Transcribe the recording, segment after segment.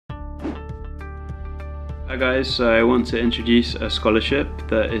Hi guys, so I want to introduce a scholarship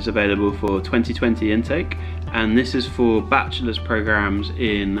that is available for 2020 intake, and this is for bachelor's programs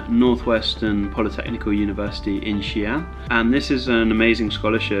in Northwestern Polytechnical University in Xi'an. And this is an amazing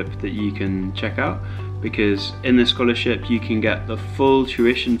scholarship that you can check out, because in this scholarship you can get the full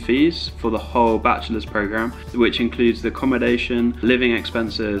tuition fees for the whole bachelor's program, which includes the accommodation, living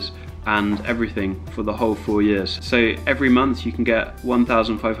expenses, and everything for the whole 4 years. So every month you can get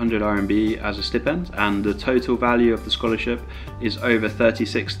 1,500 RMB as a stipend, and the total value of the scholarship is over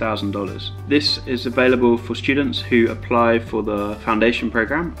 $36,000. This is available for students who apply for the foundation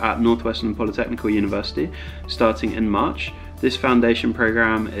program at Northwestern Polytechnical University starting in March. This foundation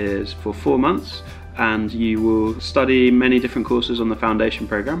program is for 4 months, and you will study many different courses on the foundation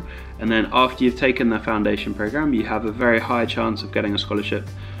program, and then after you've taken the foundation program you have a very high chance of getting a scholarship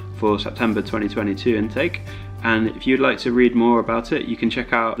for September 2022 intake. And if you'd like to read more about it, you can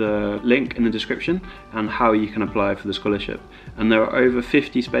check out the link in the description and how you can apply for the scholarship. And there are over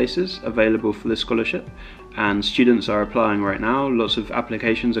 50 spaces available for this scholarship, and students are applying right now. Lots of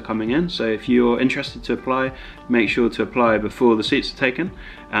applications are coming in, so if you're interested to apply, make sure to apply before the seats are taken,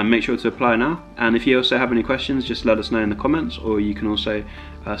 and make sure to apply now. And if you also have any questions, just let us know in the comments, or you can also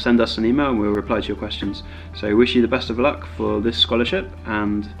send us an email and we'll reply to your questions. So I wish you the best of luck for this scholarship,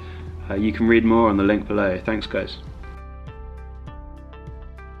 and you can read more on the link below. Thanks guys.